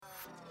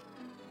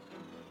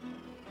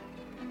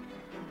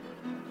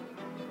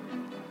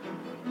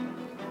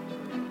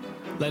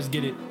Let's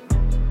get it.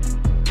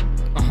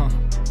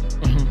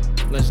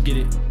 Let's get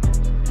it.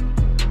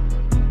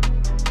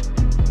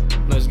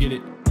 Let's get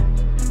it.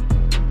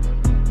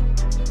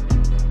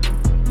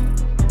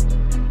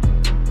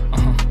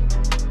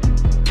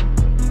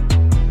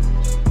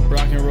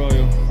 Rockin'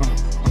 Royal.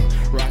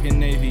 Rockin'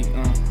 Navy.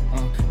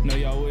 Know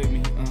y'all with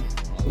me.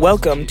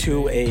 Welcome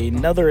to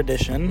another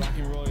edition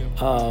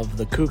of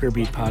the Cougar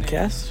Beat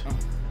podcast.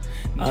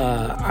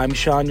 I'm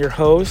Sean, your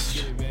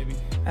host,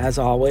 as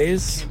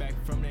always,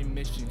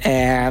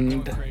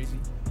 and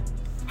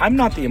I'm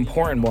not the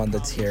important one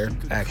that's here,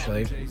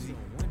 actually.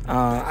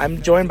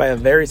 I'm joined by a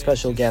very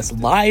special guest,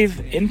 live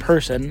in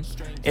person,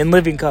 in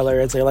living color,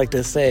 as they like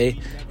to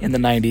say in the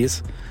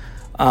 90s.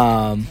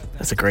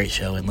 That's a great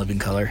show, In Living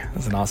Color.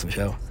 That's an awesome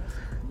show.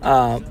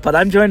 But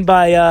I'm joined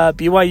by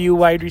BYU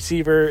wide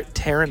receiver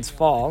Terence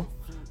Fall,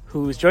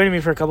 who's joining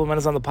me for a couple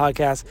minutes on the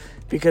podcast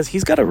because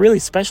he's got a really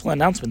special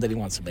announcement that he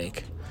wants to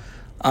make.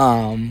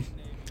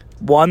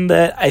 One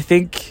that I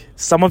think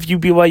some of you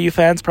BYU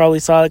fans probably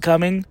saw it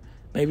coming.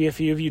 Maybe a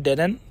few of you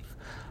didn't.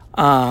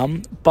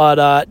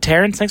 But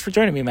Terence, thanks for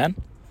joining me, man.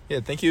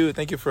 Yeah, thank you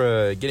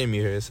for getting me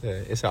here. It's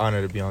an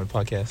honor to be on the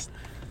podcast.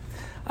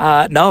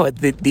 No,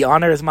 the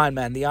honor is mine,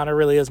 man. The honor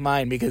really is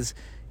mine because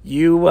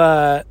you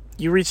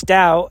reached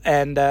out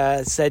and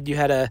said you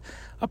had a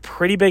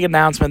pretty big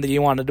announcement that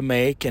you wanted to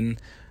make, and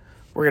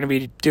we're going to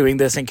be doing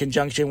this in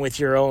conjunction with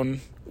your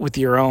own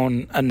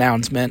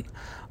announcement.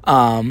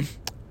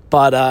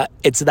 But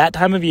it's that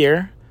time of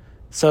year,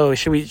 so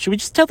should we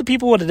just tell the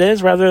people what it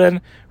is rather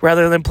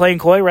than playing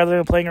coy, rather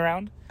than playing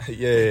around?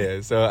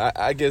 Yeah. So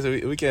I guess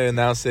we can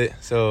announce it.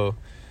 So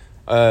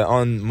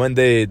on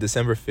Monday,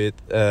 December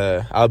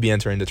 5th, I'll be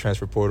entering the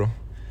transfer portal.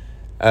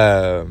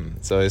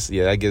 So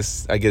I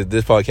guess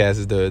this podcast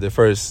is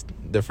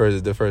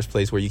the first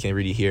place where you can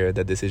really hear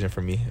that decision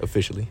from me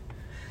officially.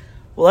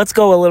 Well, let's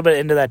go a little bit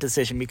into that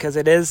decision because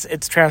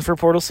it's transfer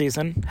portal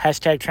season,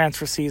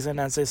 #transfer season,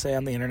 as they say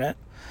on the internet.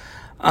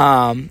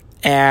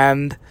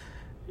 And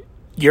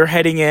you're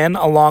heading in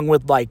along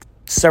with like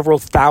several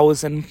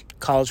thousand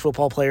college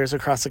football players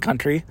across the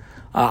country.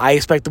 I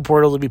expect the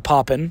portal to be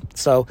popping.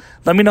 So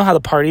let me know how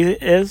the party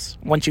is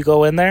once you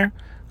go in there.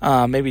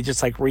 Maybe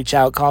just like reach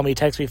out, call me,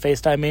 text me,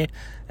 FaceTime me,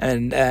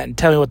 and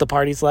tell me what the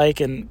party's like.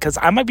 And because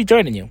I might be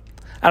joining you.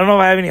 I don't know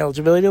if I have any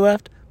eligibility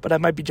left, but I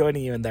might be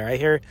joining you in there. I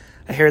hear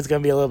it's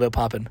going to be a little bit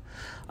popping.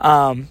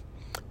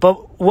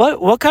 But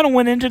what kind of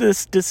went into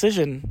this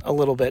decision a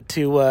little bit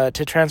to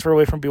transfer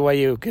away from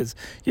BYU? Because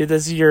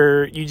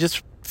you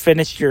just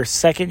finished your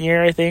second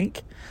year, I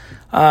think,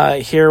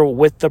 here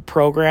with the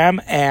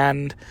program,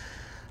 and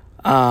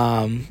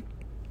I'll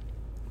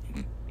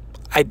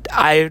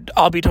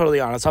be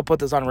totally honest. I'll put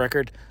this on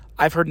record.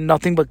 I've heard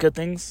nothing but good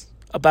things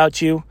about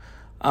you.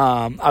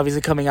 Obviously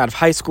coming out of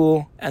high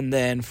school, and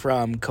then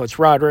from Coach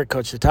Roderick,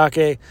 Coach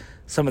Satake,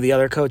 some of the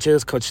other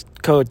coaches, Coach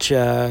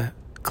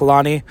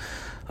Kalani.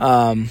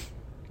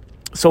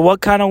 So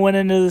what kind of went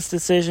into this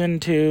decision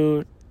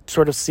to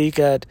sort of seek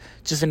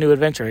just a new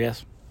adventure, I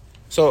guess?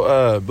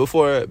 So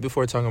before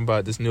talking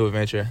about this new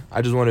adventure,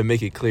 I just want to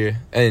make it clear.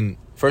 And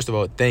first of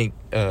all, thank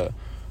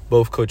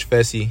both Coach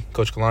Fessy,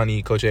 Coach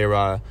Kalani, Coach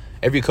A-Rod,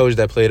 every coach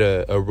that played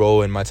a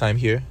role in my time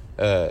here.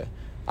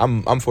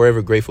 I'm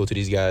forever grateful to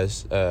these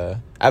guys.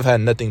 I've had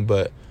nothing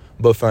but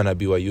fun at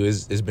BYU.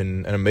 It's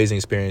been an amazing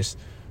experience.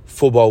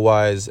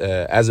 Football-wise,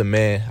 as a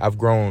man, I've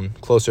grown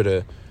closer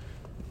to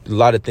a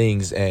lot of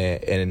things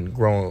and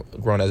grown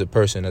as a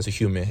person, as a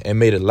human, and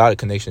made a lot of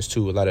connections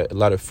too. A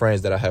lot of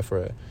friends that I have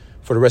for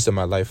the rest of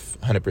my life,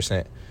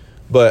 100%.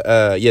 But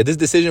this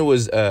decision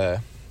was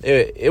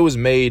it was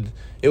made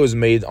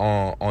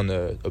on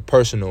a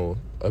personal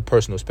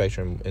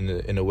spectrum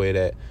in a way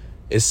that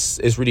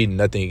it's really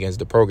nothing against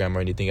the program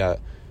or anything. I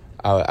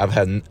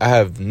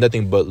have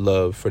nothing but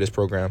love for this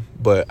program,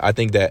 but I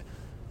think that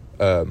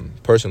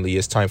personally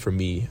it's time for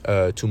me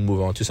to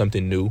move on to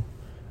something new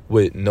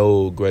with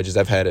no grudges.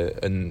 I've had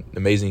an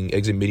amazing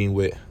exit meeting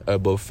with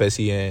both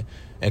Fessy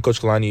and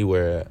Coach Kalani,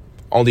 where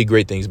only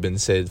great things been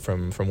said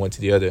from one to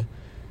the other.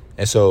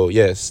 And so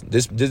yes,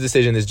 this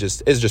decision is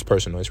just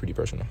personal. It's really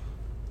personal.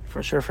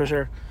 For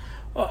sure.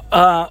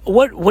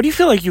 What do you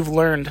feel like you've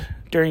learned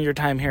during your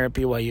time here at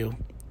BYU,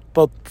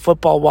 both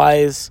football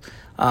wise,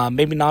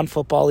 maybe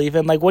non-football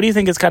even? Like, what do you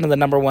think is kind of the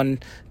number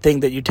one thing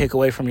that you take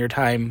away from your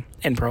time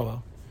in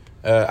Provo?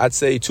 I'd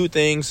say two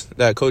things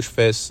that Coach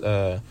Fess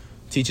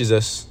teaches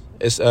us.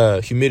 It's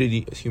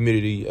humility,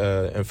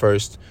 and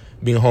first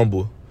being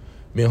humble.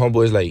 Being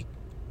humble is like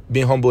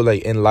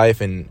in life,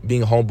 and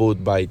being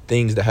humbled by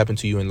things that happen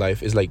to you in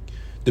life is like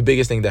the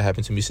biggest thing that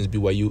happened to me since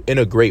BYU in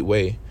a great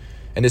way.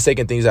 And the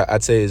second thing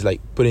I'd say is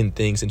like putting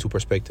things into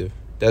perspective.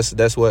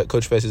 That's what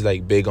Coach Fess is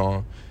like big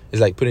on. Is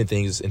like putting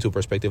things into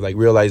perspective, like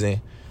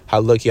realizing how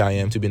lucky I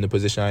am to be in the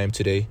position I am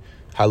today,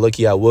 how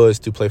lucky I was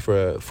to play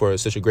for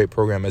such a great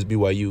program as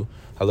BYU,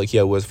 how lucky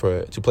I was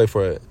to play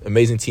for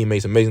amazing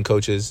teammates, amazing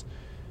coaches.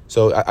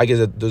 So I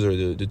guess those are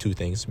the two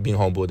things, being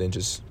humbled and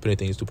just putting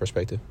things into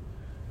perspective.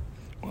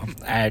 Well,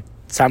 it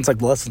sounds like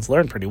the lessons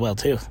learned pretty well,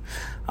 too.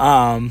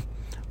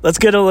 let's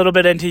get a little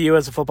bit into you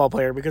as a football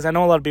player, because I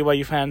know a lot of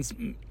BYU fans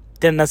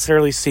didn't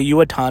necessarily see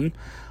you a ton.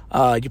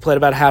 You played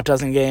about a half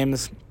dozen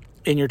games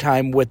in your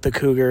time with the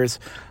Cougars.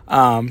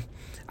 I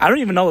don't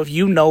even know if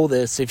you know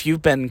this, if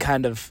you've been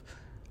kind of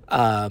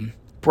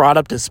brought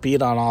up to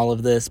speed on all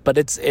of this, but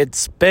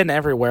it's been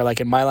everywhere, like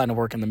in my line of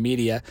work in the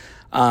media.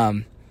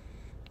 And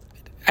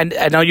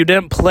I know you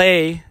didn't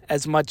play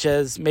as much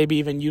as maybe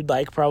even you'd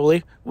like,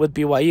 probably, with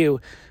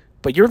BYU,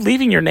 but you're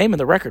leaving your name in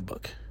the record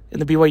book, in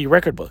the BYU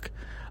record book.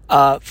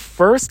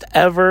 First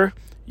ever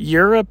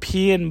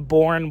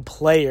European-born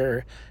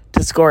player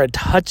to score a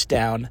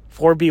touchdown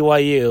for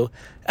BYU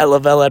at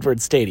Lavelle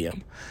Edwards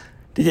Stadium.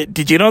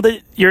 Did you know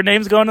that your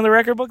name's going in the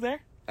record book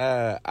there?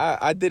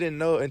 I didn't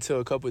know until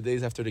a couple of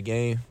days after the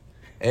game.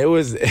 And it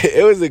was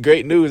a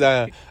great news.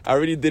 I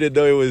really didn't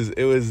know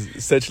it was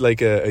such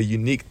like a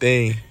unique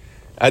thing.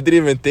 I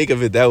didn't even think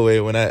of it that way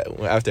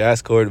after I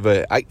scored,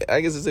 but I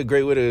guess it's a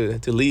great way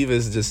to leave,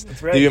 is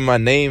just leaving my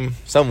name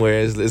somewhere.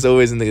 It's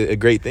always a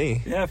great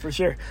thing. Yeah, for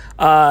sure.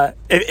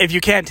 If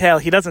you can't tell,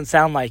 he doesn't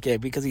sound like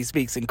it because he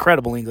speaks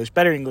incredible English,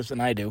 better English than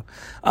I do.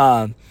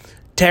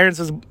 Terence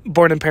was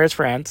born in Paris,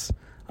 France,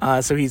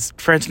 so he's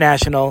French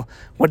national.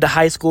 Went to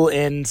high school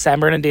in San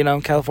Bernardino,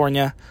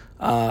 California,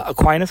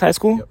 Aquinas High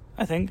School, yep.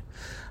 I think.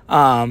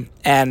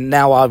 And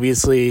now,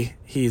 obviously,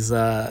 he's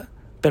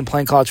been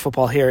playing college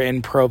football here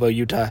in Provo,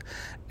 Utah,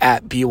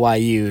 at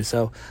BYU.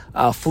 So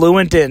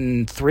fluent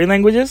in 3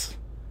 languages,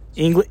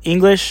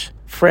 English,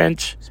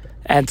 French,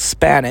 and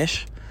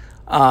Spanish.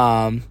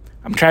 I'm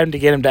trying to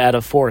get him to add a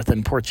 4th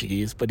in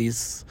Portuguese, but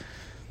he's...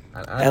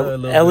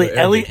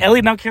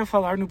 Ele não quer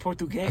falar no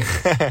português.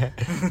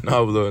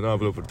 Não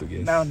hablo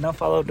português. Não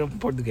falo no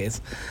português.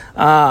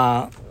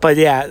 But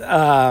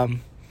yeah,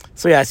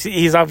 so yeah,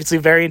 he's obviously a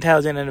very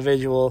intelligent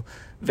individual,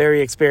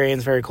 very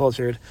experienced, very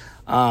cultured.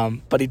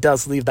 But he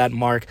does leave that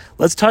mark.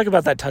 Let's talk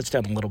about that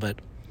touchdown a little bit.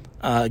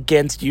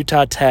 Against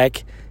Utah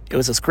Tech, it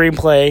was a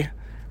screenplay,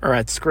 or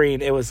a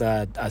screen. It was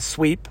a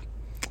sweep.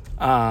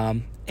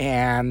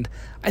 And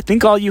I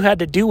think all you had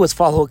to do was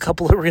follow a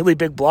couple of really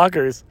big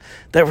blockers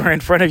that were in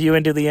front of you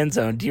into the end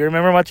zone. Do you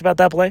remember much about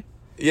that play?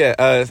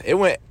 Yeah, it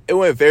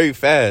went very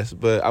fast,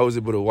 but I was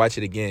able to watch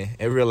it again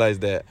and realize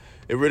that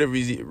it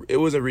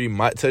wasn't really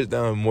my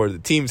touchdown, more the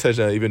team's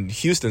touchdown, even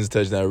Houston's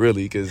touchdown,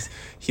 really, because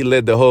he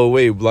led the whole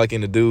way,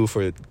 blocking the dude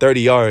for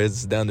 30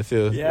 yards down the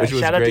field, which was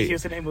shout out great. To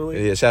Houston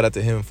Amuli. Yeah, shout out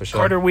to him for sure.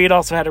 Carter Weed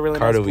also had a really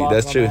nice block.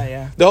 That's true. That,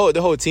 yeah.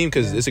 The whole team,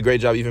 because it's a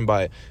great job even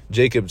by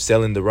Jacob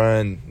selling the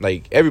run.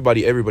 Like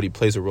everybody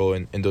plays a role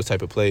in those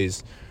type of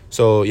plays.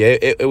 So yeah,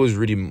 it was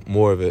really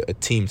more of a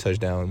team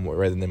touchdown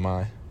rather than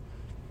mine.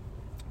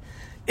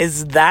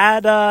 Is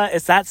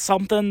that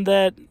something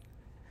that?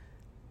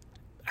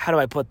 How do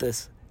I put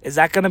this? Is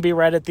that going to be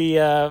right at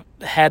the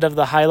head of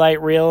the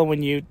highlight reel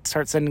when you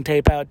start sending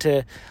tape out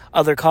to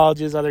other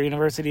colleges, other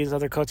universities,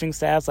 other coaching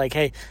staffs? Like,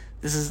 hey,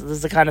 this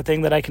is the kind of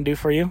thing that I can do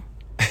for you.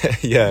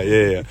 Yeah,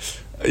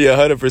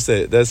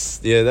 100%.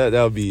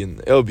 That'll be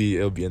it'll be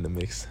in the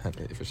mix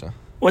for sure.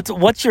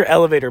 What's your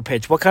elevator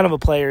pitch? What kind of a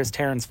player is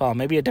Terence Fall?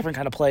 Maybe a different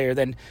kind of player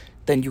than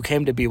you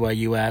came to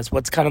BYU as.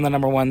 What's kind of the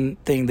number one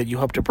thing that you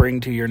hope to bring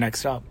to your next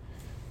stop?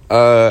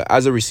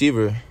 As a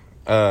receiver,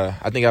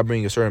 I think I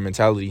bring a certain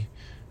mentality.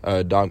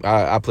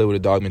 I play with a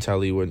dog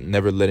mentality, with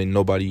never letting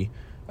nobody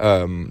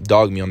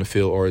dog me on the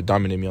field or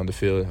dominate me on the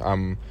field.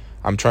 I'm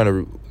trying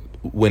to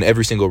win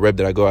every single rep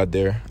that I go out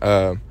there.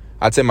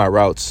 I'd say my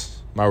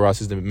routes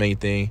is the main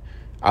thing.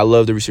 I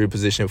love the receiver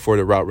position for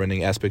the route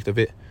running aspect of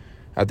it.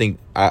 I think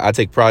I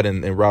take pride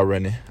in route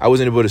running. I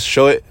wasn't able to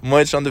show it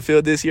much on the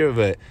field this year,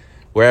 but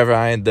wherever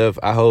I end up,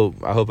 I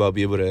hope I'll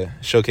be able to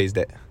showcase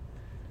that.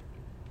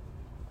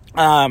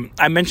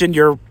 I mentioned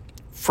you're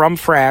from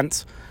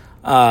France.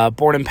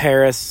 Born in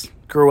Paris,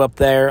 grew up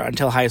there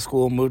until high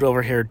school, moved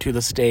over here to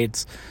the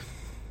States.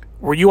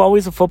 Were you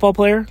always a football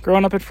player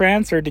growing up in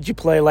France, or did you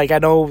play, like, I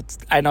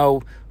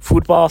know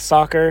football,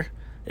 soccer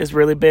is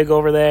really big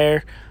over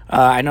there.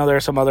 I know there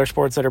are some other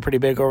sports that are pretty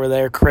big over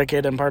there.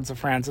 Cricket in parts of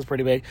France is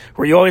pretty big.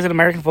 Were you always an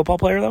American football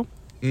player, though?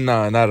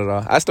 No, not at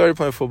all. I started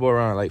playing football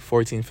around, like,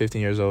 14,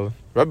 15 years old,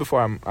 right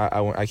before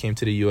I came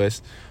to the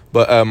U.S.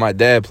 But my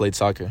dad played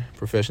soccer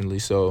professionally,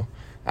 so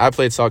I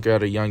played soccer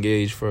at a young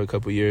age for a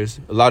couple years.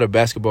 A lot of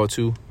basketball,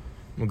 too.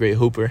 I'm a great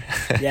hooper.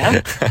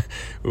 Yeah?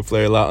 We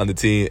play a lot on the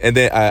team. And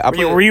then I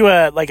played... Were you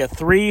like a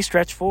 3,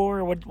 stretch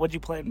 4? What'd you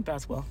play in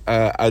basketball?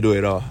 I do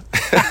it all.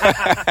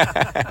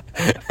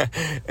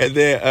 And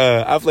then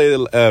I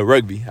played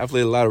rugby. I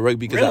played a lot of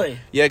rugby. Really?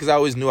 Because I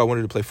always knew I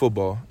wanted to play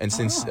football. And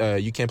since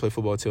you can't play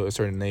football until a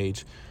certain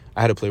age,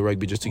 I had to play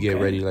rugby just to get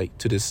ready, like,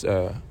 to this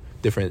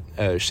different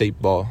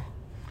shaped ball.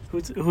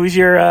 Who's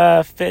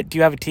your fit? Do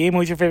you have a team?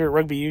 Who's your favorite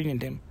rugby union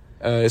team?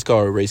 It's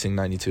called Racing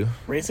 92.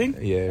 Racing?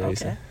 Yeah,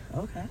 Racing.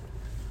 Okay.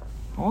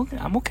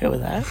 I'm okay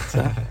with that.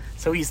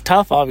 So he's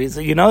tough,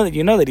 obviously. You know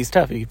that he's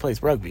tough if he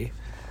plays rugby.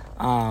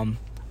 But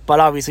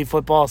obviously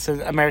football,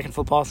 American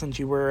football, since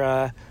you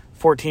were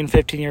 14,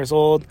 15 years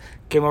old,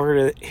 came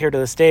over here to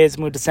the States,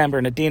 moved to San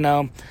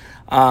Bernardino.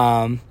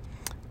 And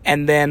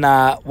then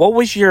what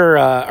was your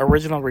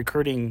original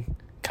recruiting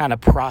kind of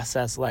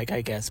process like,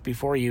 I guess,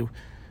 before you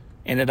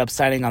ended up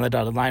signing on the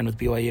dotted line with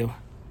BYU?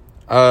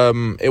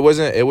 It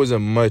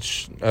wasn't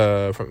much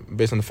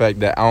based on the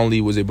fact that I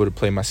only was able to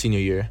play my senior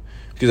year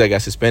because I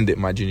got suspended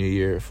my junior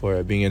year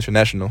for being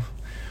international,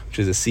 which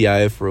is a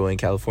CIF rule in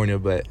California,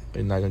 but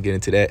we're not gonna get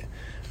into that.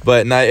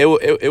 But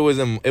it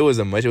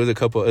wasn't much. It was a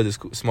couple other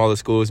smaller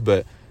schools,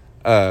 but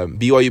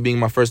BYU being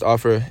my first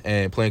offer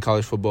and playing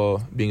college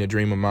football being a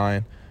dream of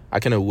mine, I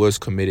kind of was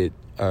committed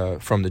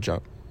from the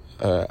jump.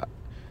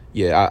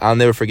 I'll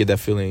never forget that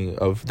feeling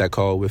of that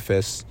call with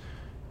Fess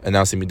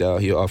announcing me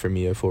that he offered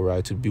me a full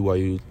ride to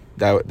BYU.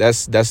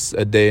 That's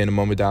a day and a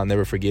moment that I'll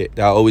never forget,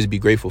 that I'll always be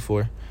grateful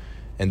for,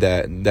 and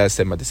that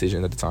set my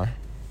decision at the time.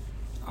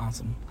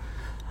 Awesome.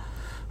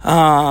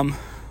 Well,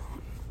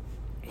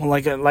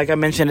 like I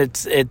mentioned,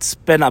 it's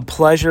been a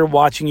pleasure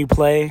watching you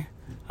play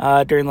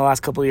during the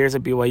last couple of years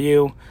at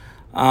BYU.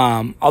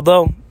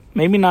 Although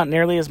maybe not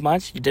nearly as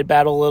much. You did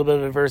battle a little bit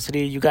of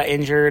adversity. You got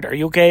injured. Are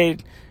you okay?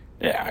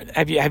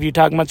 Have you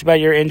talked much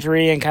about your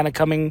injury and kind of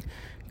coming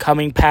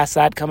past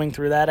that, coming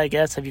through that, I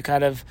guess? Have you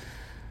kind of,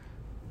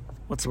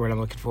 what's the word I'm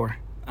looking for?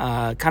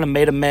 Kind of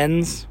made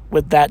amends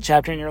with that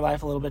chapter in your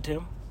life a little bit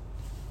too?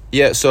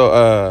 Yeah,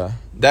 so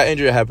that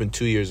injury happened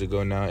 2 years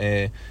ago now,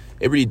 and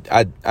it really,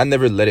 I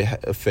never let it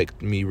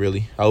affect me,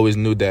 really. I always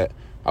knew that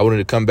I wanted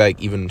to come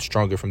back even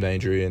stronger from that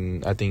injury,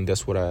 and I think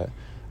that's what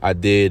I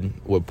did,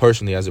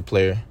 personally as a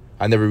player.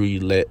 I never really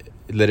let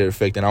it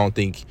affect, and I don't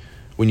think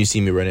when you see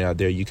me running out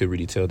there, you could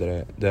really tell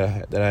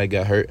that I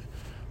got hurt.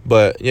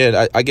 But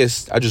yeah, I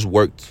guess I just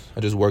worked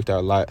out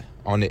a lot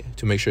on it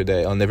to make sure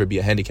that I'll never be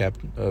a handicap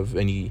of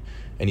any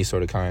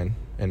sort of kind,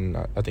 and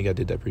I think I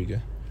did that pretty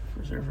good.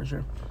 For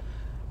sure.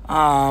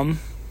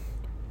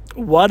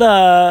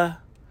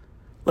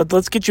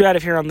 Let's get you out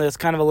of here on this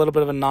kind of a little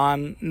bit of a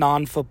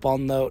non-football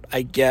note,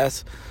 I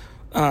guess,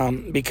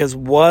 because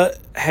what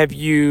have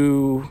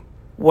you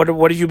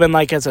been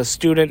like as a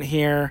student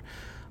here,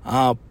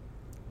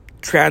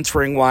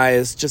 transferring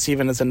wise, just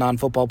even as a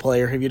non-football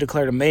player? Have you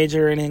declared a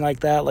major or anything like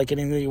that, like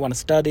anything that you want to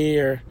study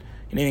or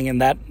anything in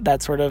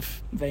that sort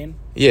of vein?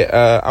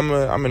 Yeah,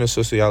 I'm in a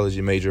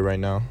sociology major right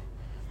now.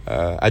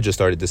 I just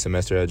started this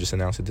semester. I just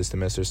announced it this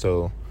semester,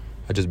 so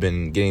I've just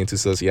been getting into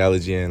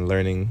sociology and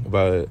learning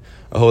about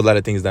a whole lot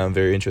of things that I'm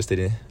very interested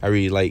in. I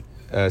really like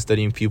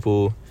studying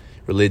people,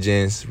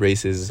 religions,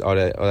 races, all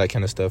that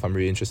kind of stuff. I'm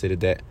really interested in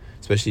that,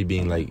 especially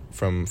being like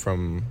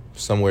from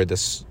somewhere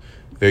that's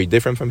very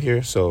different from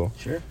here. So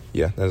sure,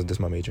 yeah, that's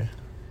my major.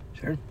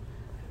 Sure.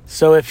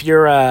 So if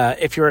you're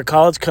a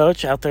college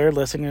coach out there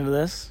listening to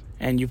this,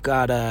 and you're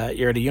at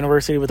a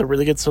university with a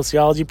really good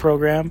sociology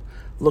program,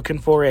 looking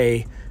for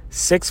a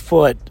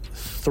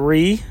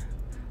 6'3",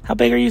 how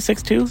big are you?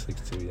 6'2"?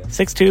 6'2", yeah.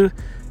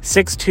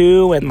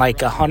 6'2", and like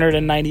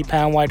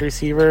 190-pound wide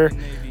receiver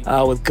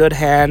with good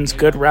hands,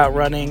 good route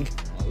running.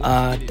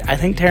 I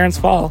think Terence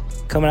Fall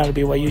coming out of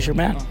BYU is your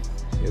man.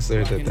 Yes,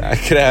 sir. I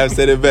could have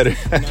said it better.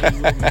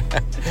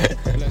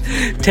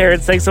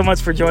 Terence, thanks so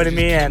much for joining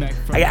me, and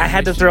I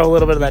had to throw a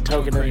little bit of that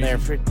token in there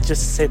just to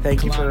say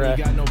thank you for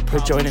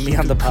joining me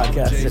on the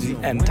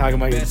podcast and talking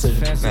about your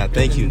decision.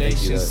 Thank you. It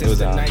was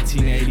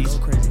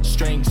 1980s.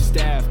 Strange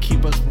staff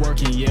keep us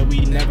working. Yeah,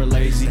 we never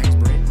lazy.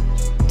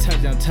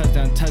 Touchdown.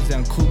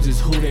 Cougs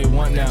is who they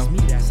want now.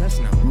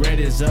 Red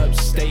is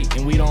upstate,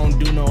 and we don't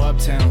do no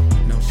uptown.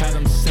 Had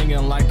them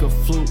singing like a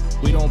flute.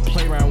 We don't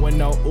play around with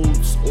no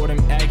oots. Or them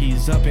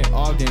Aggies up in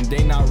Ogden.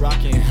 They not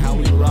rocking how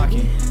we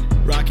rocking.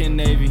 Rockin'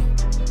 Navy,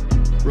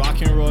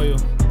 rockin' Royal,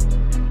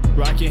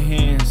 rock your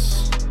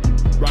hands.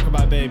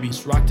 Rockabye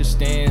babies, rock the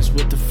stands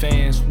with the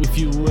fans. If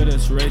you with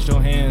us, raise your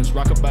hands.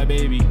 Rockabye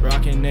baby,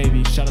 rockin'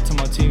 Navy. Shout out to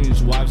my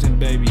teams, wives and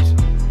babies.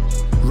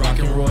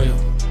 Rockin' Royal,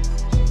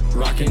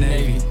 rockin'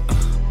 Navy.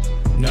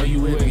 Know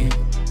you with me,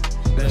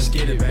 let's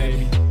get it,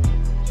 baby.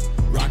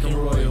 Rockin'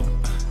 Royal,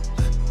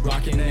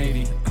 rockin'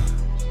 Navy.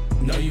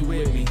 Know you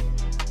with me,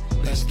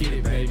 let's get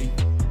it, baby.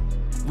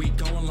 We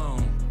going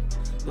long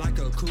like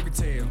a cougar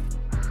tail.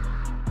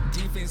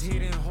 Defense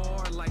hitting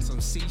hard like some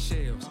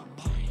seashells.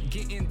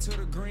 Get into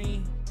the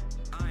green,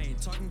 I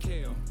ain't talking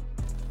kale.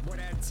 Boy,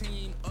 that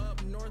team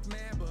up north,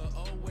 man, but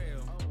oh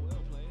well.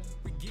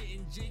 We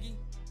getting jiggy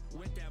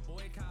with that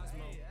boycott.